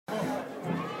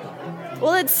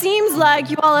Well, it seems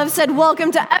like you all have said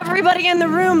welcome to everybody in the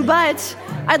room, but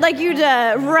I'd like you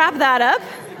to wrap that up.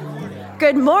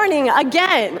 Good morning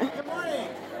again. Good morning.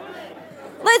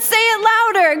 Let's say it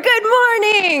louder. Good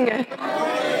morning. Good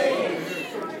morning.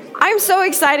 I'm so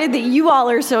excited that you all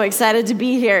are so excited to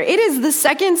be here. It is the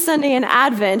second Sunday in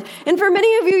Advent, and for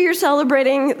many of you, you're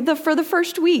celebrating for the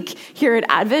first week here at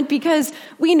Advent because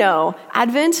we know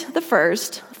Advent, the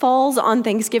first, falls on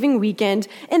Thanksgiving weekend,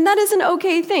 and that is an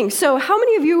okay thing. So how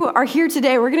many of you are here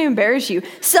today, we're going to embarrass you,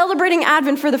 celebrating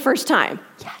Advent for the first time?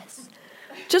 Yes.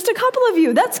 Just a couple of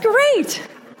you. That's great.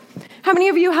 How many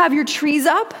of you have your trees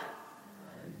up?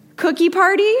 Cookie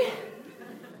party?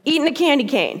 Eating a candy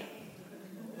cane?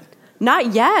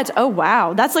 Not yet. Oh,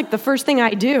 wow. That's like the first thing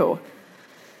I do.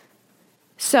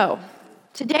 So,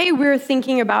 today we're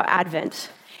thinking about Advent.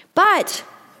 But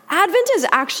Advent is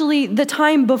actually the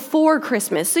time before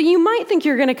Christmas. So you might think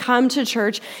you're going to come to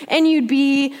church and you'd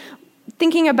be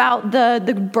thinking about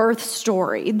the birth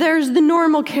story. There's the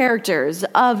normal characters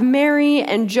of Mary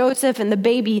and Joseph and the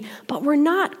baby, but we're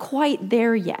not quite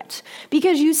there yet.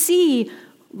 Because you see,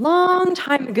 long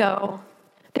time ago,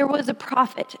 there was a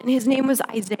prophet, and his name was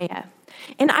Isaiah.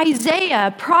 And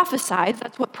Isaiah prophesied,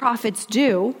 that's what prophets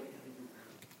do.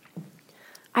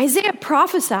 Isaiah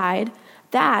prophesied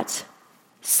that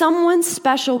someone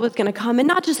special was going to come, and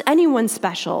not just anyone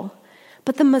special,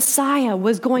 but the Messiah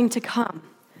was going to come.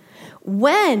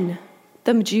 When?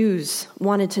 The Jews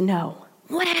wanted to know.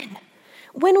 When?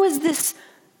 When was this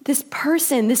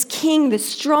person, this king, this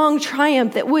strong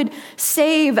triumph that would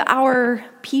save our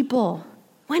people?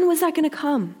 When was that going to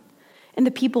come? And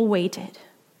the people waited.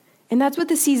 And that's what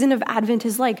the season of Advent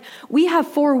is like. We have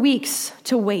 4 weeks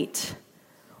to wait.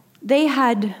 They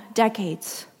had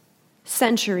decades,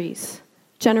 centuries,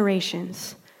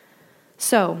 generations.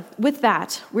 So, with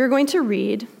that, we're going to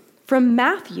read from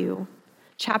Matthew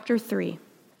chapter 3.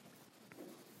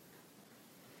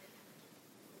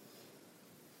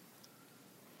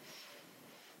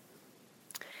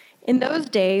 In those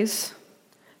days,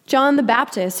 John the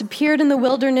Baptist appeared in the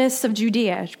wilderness of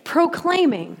Judea,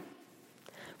 proclaiming,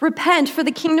 "Repent, for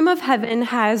the kingdom of heaven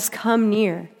has come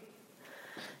near."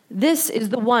 This is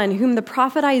the one whom the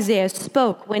prophet Isaiah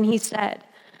spoke when he said,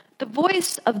 "The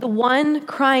voice of the one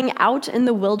crying out in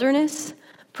the wilderness,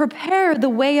 prepare the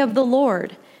way of the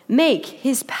Lord, make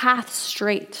his path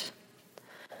straight."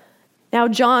 Now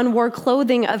John wore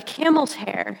clothing of camel's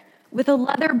hair with a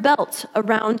leather belt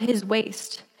around his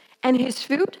waist, and his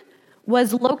food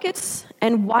was locusts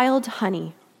and wild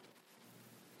honey.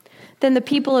 Then the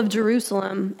people of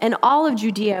Jerusalem and all of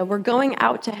Judea were going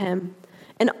out to him,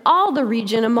 and all the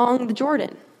region along the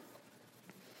Jordan.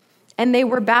 And they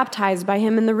were baptized by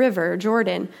him in the river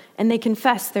Jordan, and they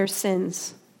confessed their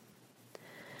sins.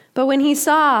 But when he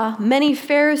saw many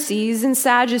Pharisees and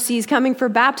Sadducees coming for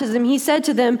baptism, he said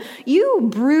to them, "You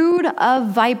brood of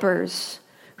vipers,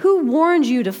 who warned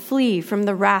you to flee from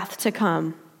the wrath to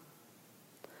come?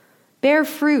 Bear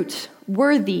fruit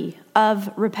worthy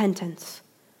of repentance.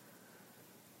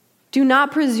 Do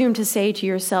not presume to say to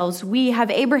yourselves, 'We have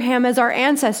Abraham as our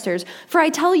ancestors,' for I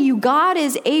tell you, God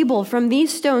is able from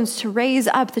these stones to raise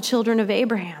up the children of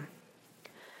Abraham.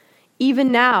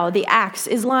 Even now the axe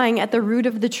is lying at the root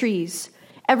of the trees.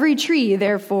 Every tree,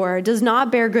 therefore, does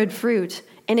not bear good fruit,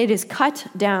 and it is cut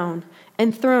down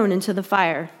and thrown into the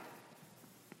fire.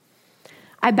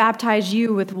 I baptize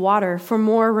you with water for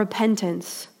more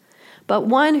repentance. But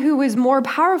one who is more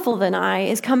powerful than I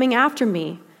is coming after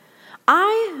me.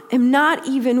 I am not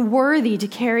even worthy to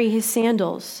carry his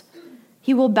sandals.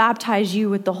 He will baptize you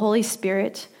with the Holy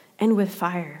Spirit and with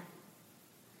fire.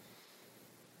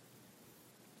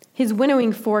 His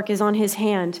winnowing fork is on his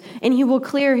hand, and he will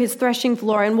clear his threshing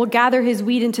floor and will gather his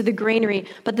wheat into the granary,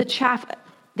 but the chaff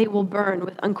they will burn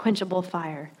with unquenchable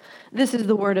fire." This is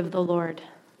the word of the Lord.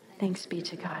 Thanks be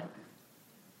to God.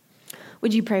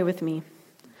 Would you pray with me?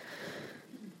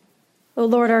 O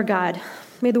Lord our God,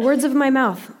 may the words of my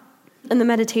mouth and the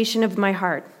meditation of my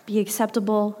heart be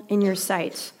acceptable in your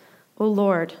sight, O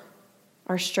Lord,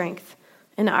 our strength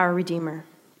and our Redeemer.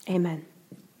 Amen.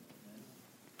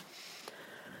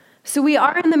 So we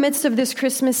are in the midst of this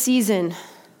Christmas season,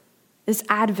 this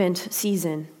Advent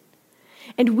season,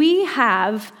 and we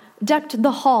have decked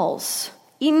the halls,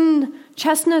 eaten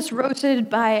chestnuts roasted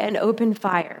by an open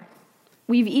fire.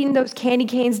 We've eaten those candy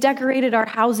canes, decorated our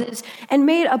houses, and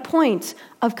made a point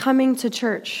of coming to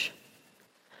church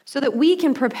so that we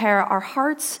can prepare our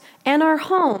hearts and our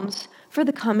homes for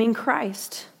the coming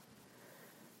Christ.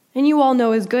 And you all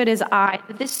know as good as I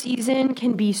that this season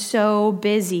can be so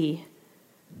busy.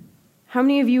 How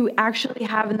many of you actually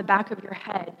have in the back of your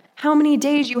head how many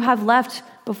days you have left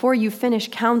before you finish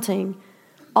counting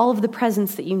all of the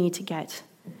presents that you need to get.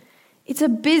 It's a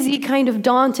busy kind of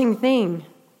daunting thing.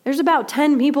 There's about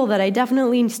 10 people that I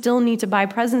definitely still need to buy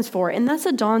presents for, and that's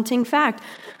a daunting fact.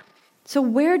 So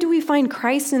where do we find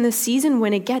Christ in this season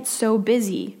when it gets so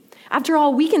busy? After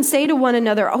all, we can say to one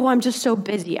another, oh, I'm just so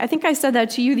busy. I think I said that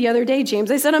to you the other day,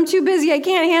 James. I said, I'm too busy. I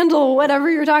can't handle whatever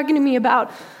you're talking to me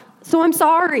about. So I'm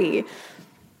sorry.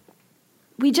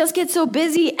 We just get so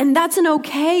busy, and that's an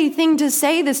okay thing to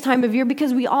say this time of year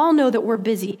because we all know that we're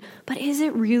busy. But is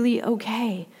it really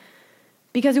okay?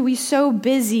 Because are we so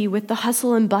busy with the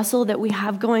hustle and bustle that we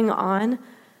have going on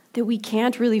that we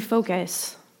can't really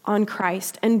focus on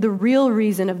Christ and the real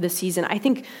reason of the season? I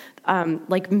think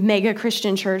like mega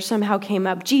Christian church somehow came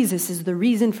up, Jesus is the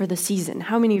reason for the season.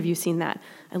 How many of you seen that?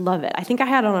 I love it. I think I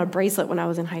had it on a bracelet when I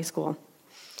was in high school.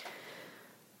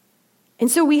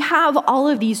 And so we have all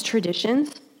of these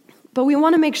traditions, but we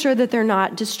want to make sure that they're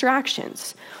not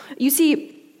distractions. You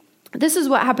see, this is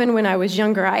what happened when I was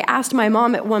younger. I asked my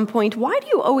mom at one point, why do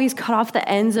you always cut off the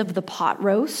ends of the pot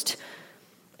roast?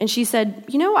 And she said,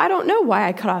 I don't know why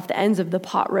I cut off the ends of the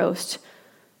pot roast.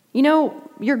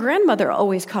 Your grandmother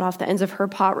always cut off the ends of her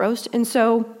pot roast, and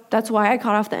so that's why I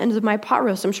cut off the ends of my pot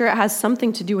roast. I'm sure it has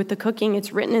something to do with the cooking.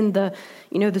 It's written in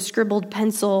the scribbled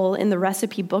pencil in the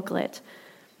recipe booklet.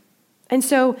 And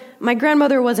so my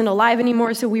grandmother wasn't alive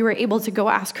anymore, so we were able to go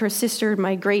ask her sister,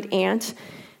 my great aunt.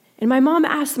 And my mom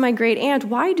asked my great aunt,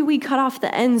 why do we cut off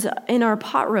the ends in our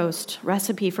pot roast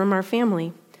recipe from our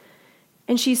family?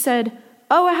 And she said,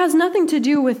 oh, it has nothing to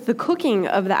do with the cooking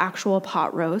of the actual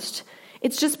pot roast.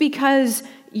 It's just because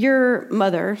your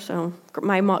mother, so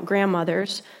my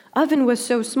grandmother's, oven was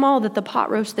so small that the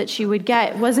pot roast that she would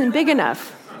get wasn't big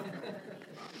enough.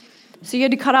 So you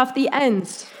had to cut off the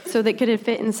ends so that it could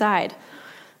fit inside.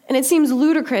 And it seems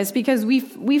ludicrous because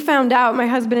we found out, my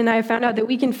husband and I found out that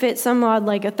we can fit some odd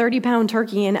like a 30-pound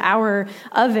turkey in our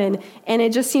oven, and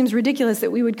it just seems ridiculous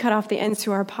that we would cut off the ends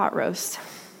to our pot roast.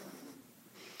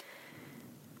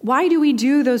 Why do we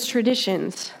do those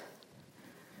traditions?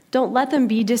 Don't let them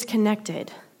be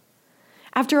disconnected.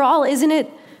 After all, isn't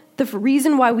it the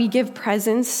reason why we give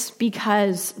presents?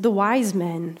 Because the wise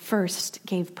men first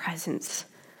gave presents.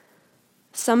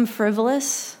 Some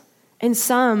frivolous, and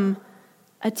some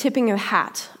a tipping of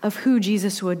hat of who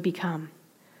Jesus would become.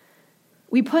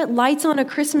 We put lights on a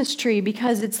Christmas tree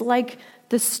because it's like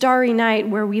the starry night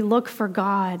where we look for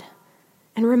God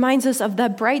and reminds us of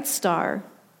that bright star.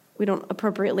 We don't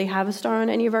appropriately have a star on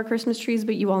any of our Christmas trees,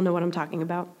 but you all know what I'm talking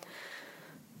about.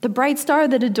 The bright star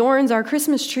that adorns our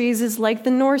Christmas trees is like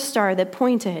the North Star that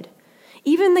pointed.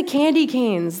 Even the candy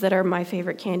canes that are my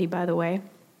favorite candy, by the way,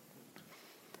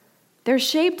 they're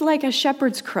shaped like a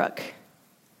shepherd's crook.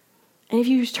 And if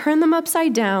you turn them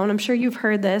upside down, I'm sure you've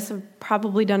heard this, I've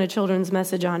probably done a children's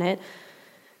message on it.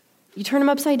 You turn them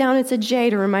upside down, it's a J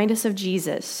to remind us of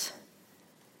Jesus.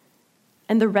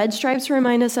 And the red stripes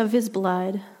remind us of his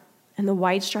blood, and the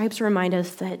white stripes remind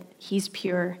us that he's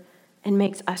pure and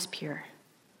makes us pure.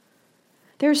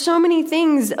 There are so many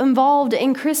things involved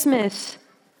in Christmas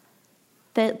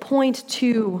that point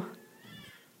to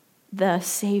the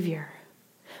Savior.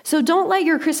 So don't let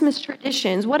your Christmas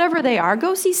traditions, whatever they are,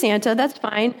 go see Santa, that's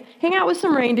fine. Hang out with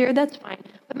some reindeer, that's fine.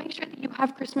 But make sure that you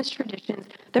have Christmas traditions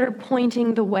that are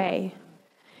pointing the way.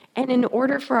 And in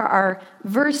order for our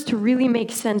verse to really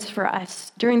make sense for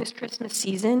us during this Christmas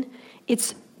season,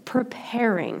 it's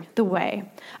preparing the way.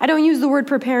 I don't use the word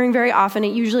preparing very often.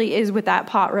 It usually is with that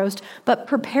pot roast. But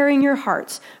preparing your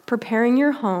hearts, preparing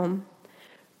your home,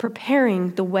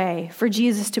 preparing the way for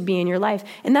Jesus to be in your life.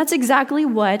 And that's exactly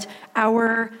what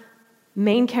our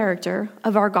main character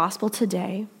of our gospel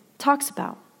today talks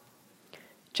about.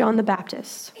 John the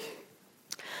Baptist.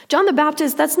 John the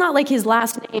Baptist, that's not like his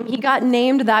last name. He got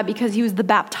named that because he was the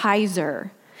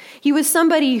baptizer. He was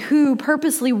somebody who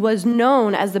purposely was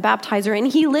known as the baptizer, and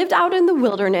he lived out in the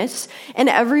wilderness, and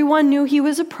everyone knew he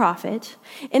was a prophet.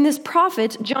 And this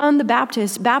prophet, John the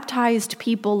Baptist, baptized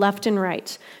people left and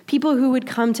right, people who would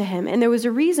come to him. And there was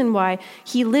a reason why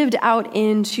he lived out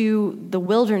into the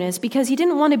wilderness, because he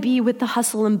didn't want to be with the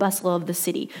hustle and bustle of the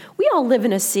city. We all live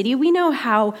in a city. We know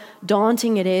how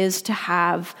daunting it is to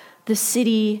have the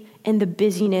city and the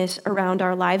busyness around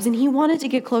our lives, and he wanted to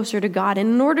get closer to God. And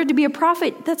in order to be a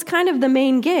prophet, that's kind of the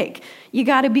main gig. You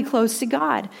got to be close to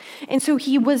God. And so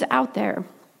he was out there.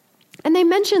 And they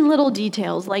mention little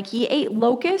details, like he ate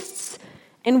locusts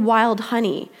and wild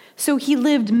honey. So he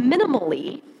lived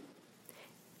minimally.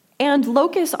 And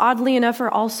locusts, oddly enough,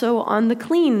 are also on the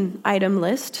clean item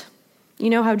list. You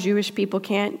know how Jewish people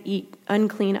can't eat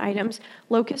unclean items.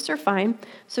 Locusts are fine.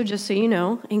 So just so you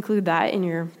know, include that in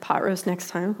your pot roast next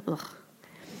time. Ugh.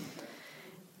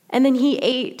 And then he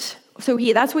ate So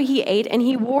that's what he ate, and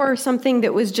he wore something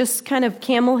that was just kind of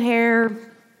camel hair,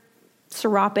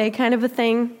 serape kind of a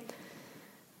thing.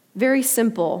 Very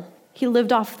simple. He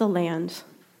lived off the land.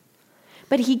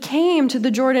 But he came to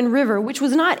the Jordan River, which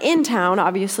was not in town,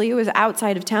 obviously. It was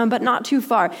outside of town, but not too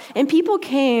far. And people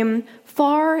came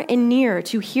far and near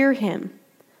to hear him.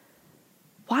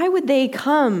 Why would they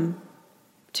come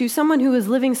to someone who was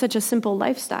living such a simple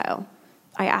lifestyle?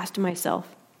 I asked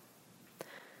myself.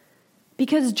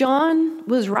 Because John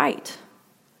was right.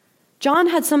 John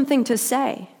had something to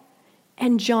say.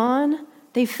 And John,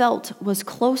 they felt, was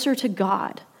closer to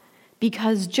God.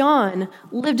 Because John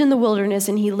lived in the wilderness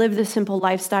and he lived this simple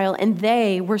lifestyle, and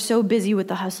they were so busy with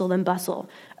the hustle and bustle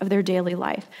of their daily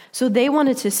life. So they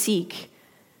wanted to seek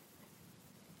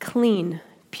clean,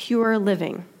 pure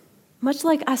living, much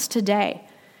like us today.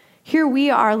 Here we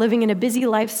are living in a busy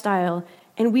lifestyle,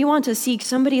 and we want to seek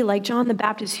somebody like John the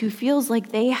Baptist who feels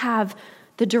like they have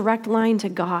the direct line to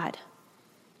God,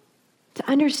 to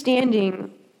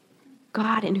understanding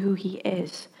God and who he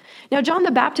is. Now, John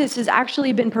the Baptist has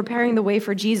actually been preparing the way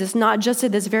for Jesus, not just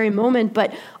at this very moment,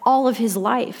 but all of his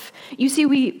life. You see,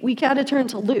 we got to turn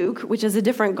to Luke, which is a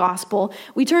different gospel.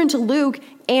 We turn to Luke,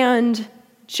 and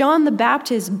John the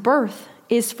Baptist's birth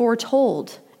is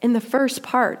foretold in the first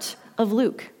part of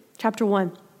Luke chapter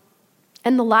 1.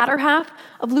 And the latter half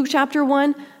of Luke chapter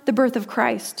 1, the birth of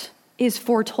Christ is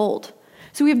foretold.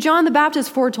 So we have John the Baptist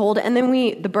foretold, and then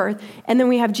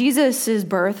we have Jesus'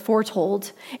 birth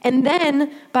foretold. And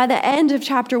then by the end of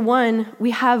chapter 1,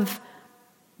 we have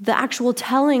the actual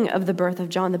telling of the birth of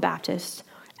John the Baptist.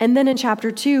 And then in chapter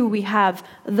 2, we have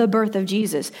the birth of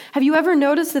Jesus. Have you ever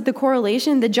noticed that the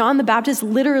correlation that John the Baptist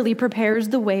literally prepares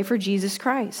the way for Jesus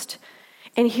Christ?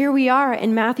 And here we are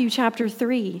in Matthew chapter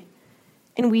 3.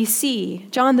 And we see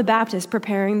John the Baptist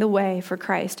preparing the way for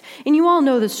Christ. And you all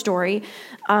know the story.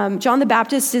 John the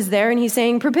Baptist is there and he's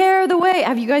saying, prepare the way.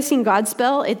 Have you guys seen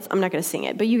Godspell? I'm not going to sing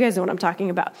it, but you guys know what I'm talking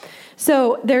about.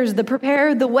 So there's the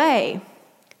prepare the way.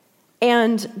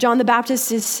 And John the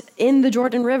Baptist is in the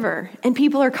Jordan River. And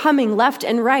people are coming left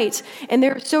and right. And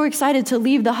they're so excited to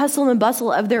leave the hustle and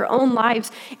bustle of their own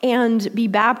lives and be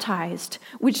baptized,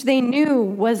 which they knew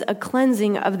was a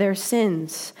cleansing of their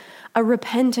sins, a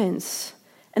repentance.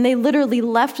 And they literally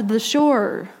left the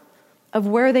shore of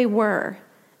where they were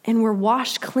and were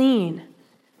washed clean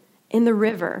in the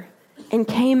river and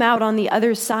came out on the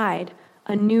other side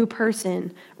a new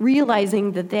person,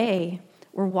 realizing that they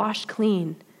were washed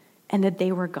clean and that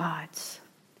they were God's.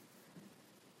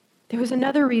 There was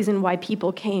another reason why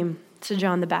people came to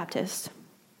John the Baptist.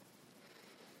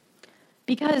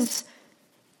 Because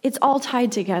it's all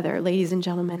tied together, ladies and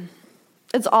gentlemen.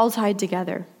 It's all tied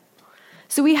together.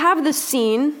 So we have the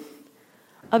scene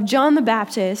of John the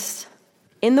Baptist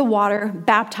in the water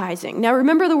baptizing. Now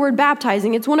remember the word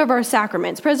baptizing, it's one of our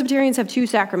sacraments. Presbyterians have two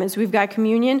sacraments. We've got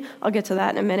communion, I'll get to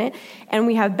that in a minute, and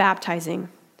we have baptizing.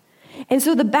 And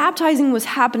so the baptizing was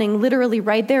happening literally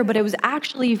right there, but it was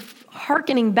actually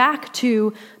hearkening back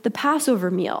to the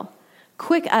Passover meal.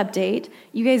 Quick update.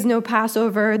 You guys know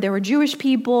Passover. There were Jewish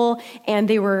people and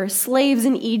they were slaves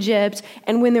in Egypt.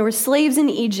 And when there were slaves in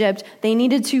Egypt, they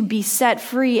needed to be set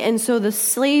free. And so the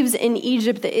slaves in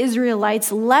Egypt, the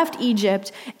Israelites, left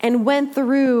Egypt and went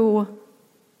through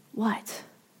what?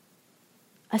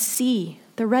 A sea,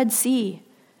 the Red Sea.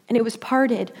 And it was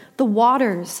parted, the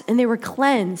waters, and they were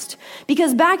cleansed.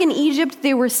 Because back in Egypt,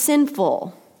 they were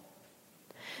sinful.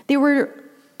 They were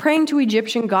praying to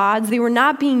Egyptian gods. They were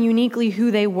not being uniquely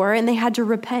who they were, and they had to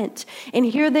repent. And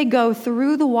here they go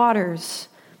through the waters,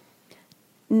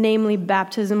 namely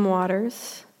baptism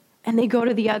waters, and they go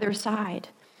to the other side.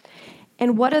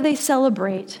 And what do they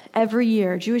celebrate every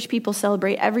year? Jewish people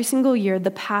celebrate every single year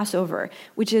the Passover,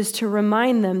 which is to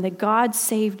remind them that God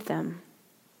saved them.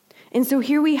 And so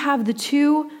here we have the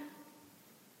two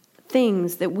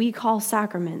things that we call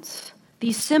sacraments,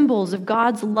 these symbols of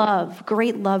God's love,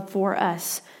 great love for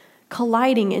us,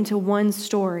 colliding into one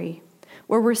story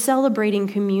where we're celebrating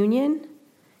communion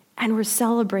and we're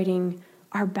celebrating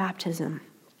our baptism.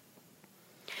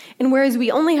 And whereas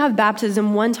we only have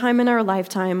baptism one time in our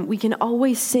lifetime, we can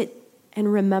always sit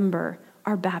and remember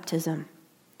our baptism.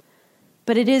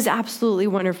 But it is absolutely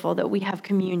wonderful that we have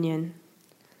communion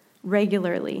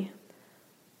regularly.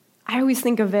 I always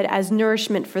think of it as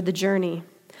nourishment for the journey.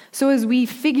 So as we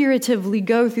figuratively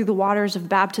go through the waters of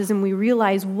baptism, we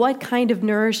realize what kind of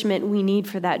nourishment we need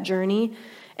for that journey.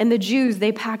 And the Jews,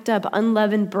 they packed up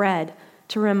unleavened bread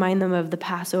to remind them of the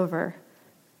Passover.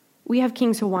 We have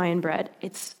King's Hawaiian bread.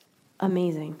 It's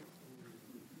amazing.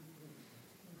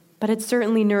 But it's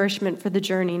certainly nourishment for the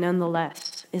journey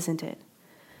nonetheless, isn't it?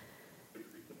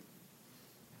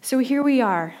 So here we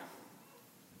are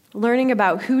learning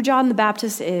about who John the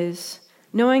Baptist is,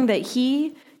 knowing that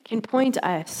he can point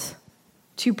us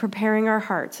to preparing our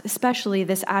hearts, especially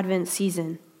this Advent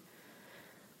season.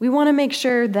 We want to make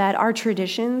sure that our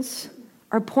traditions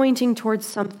are pointing towards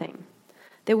something,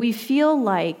 that we feel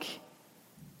like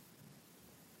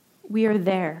we are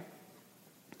there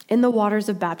in the waters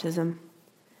of baptism,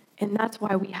 and that's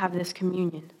why we have this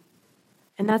communion,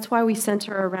 and that's why we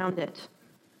center around it.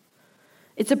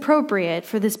 It's appropriate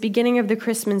for this beginning of the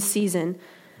Christmas season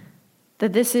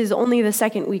that this is only the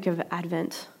second week of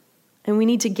Advent, and we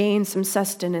need to gain some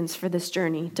sustenance for this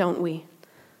journey, don't we?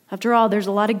 After all, there's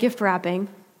a lot of gift wrapping.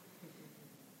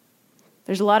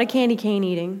 There's a lot of candy cane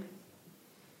eating.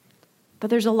 But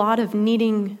there's a lot of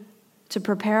needing to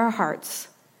prepare our hearts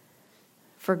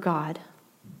for God,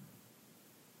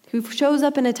 who shows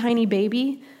up in a tiny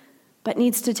baby, but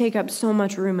needs to take up so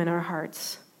much room in our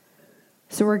hearts.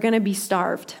 So we're going to be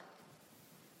starved.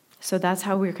 So that's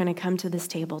how we're going to come to this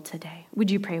table today. Would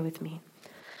you pray with me?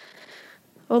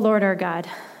 Oh Lord our God,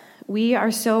 we are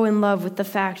so in love with the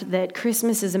fact that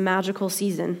Christmas is a magical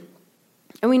season.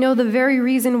 And we know the very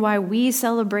reason why we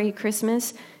celebrate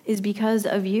Christmas is because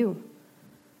of you.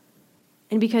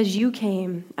 And because you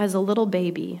came as a little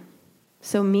baby,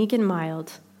 so meek and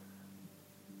mild,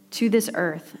 to this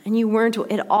earth. And you weren't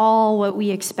at all what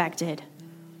we expected.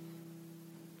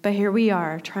 But here we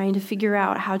are, trying to figure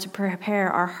out how to prepare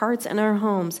our hearts and our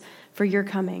homes for your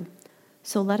coming.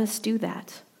 So let us do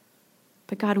that.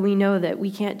 But God, we know that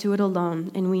we can't do it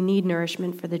alone, and we need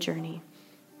nourishment for the journey.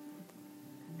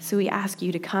 So we ask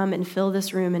you to come and fill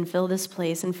this room and fill this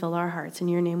place and fill our hearts. In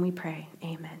your name we pray.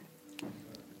 Amen.